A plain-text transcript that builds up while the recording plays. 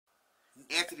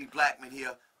Anthony Blackman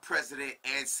here, President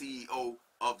and CEO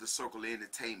of the Circle of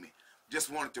Entertainment.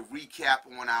 Just wanted to recap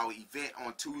on our event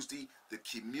on Tuesday, the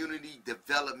Community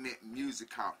Development Music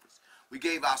Conference. We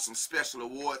gave out some special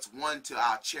awards, one to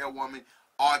our chairwoman,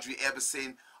 Audrey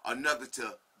Everson, another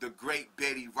to the great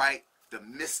Betty Wright, the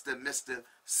Mr.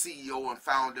 CEO and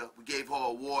founder. We gave her an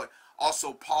award.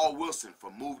 Also, Paul Wilson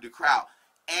for Move the Crowd,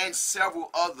 and several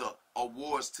other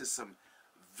awards to some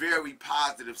very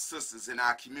positive sisters in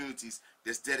our communities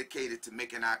that's dedicated to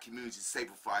making our communities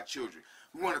safer for our children.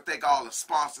 We want to thank all the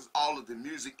sponsors, all of the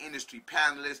music industry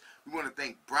panelists. We want to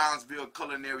thank Brownsville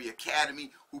Culinary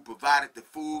Academy, who provided the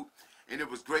food, and it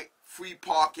was great free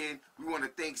parking. We want to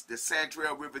thank the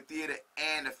Santrell River Theater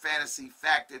and the Fantasy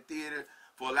Factor Theater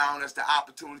for allowing us the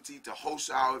opportunity to host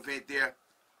our event there.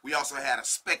 We also had a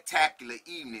spectacular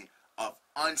evening of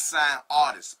unsigned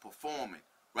artists performing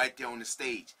right there on the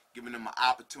stage, giving them an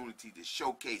opportunity to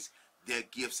showcase their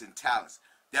gifts and talents.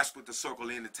 That's what the Circle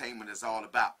of Entertainment is all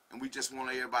about. And we just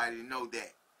want everybody to know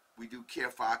that we do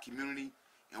care for our community,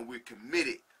 and we're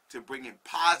committed to bringing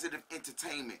positive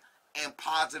entertainment and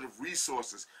positive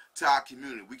resources to our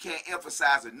community. We can't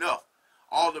emphasize enough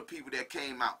all the people that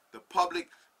came out, the public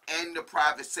and the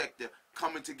private sector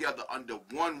coming together under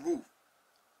one roof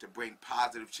to bring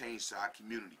positive change to our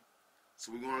community.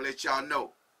 So we're going to let y'all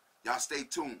know. Y'all stay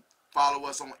tuned. Follow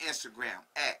us on Instagram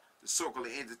at the Circle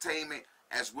of Entertainment,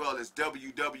 as well as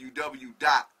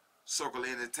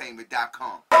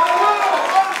www.circleofentertainment.com.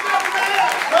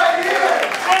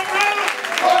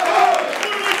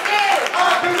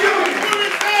 Our community!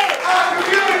 Our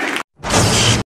community!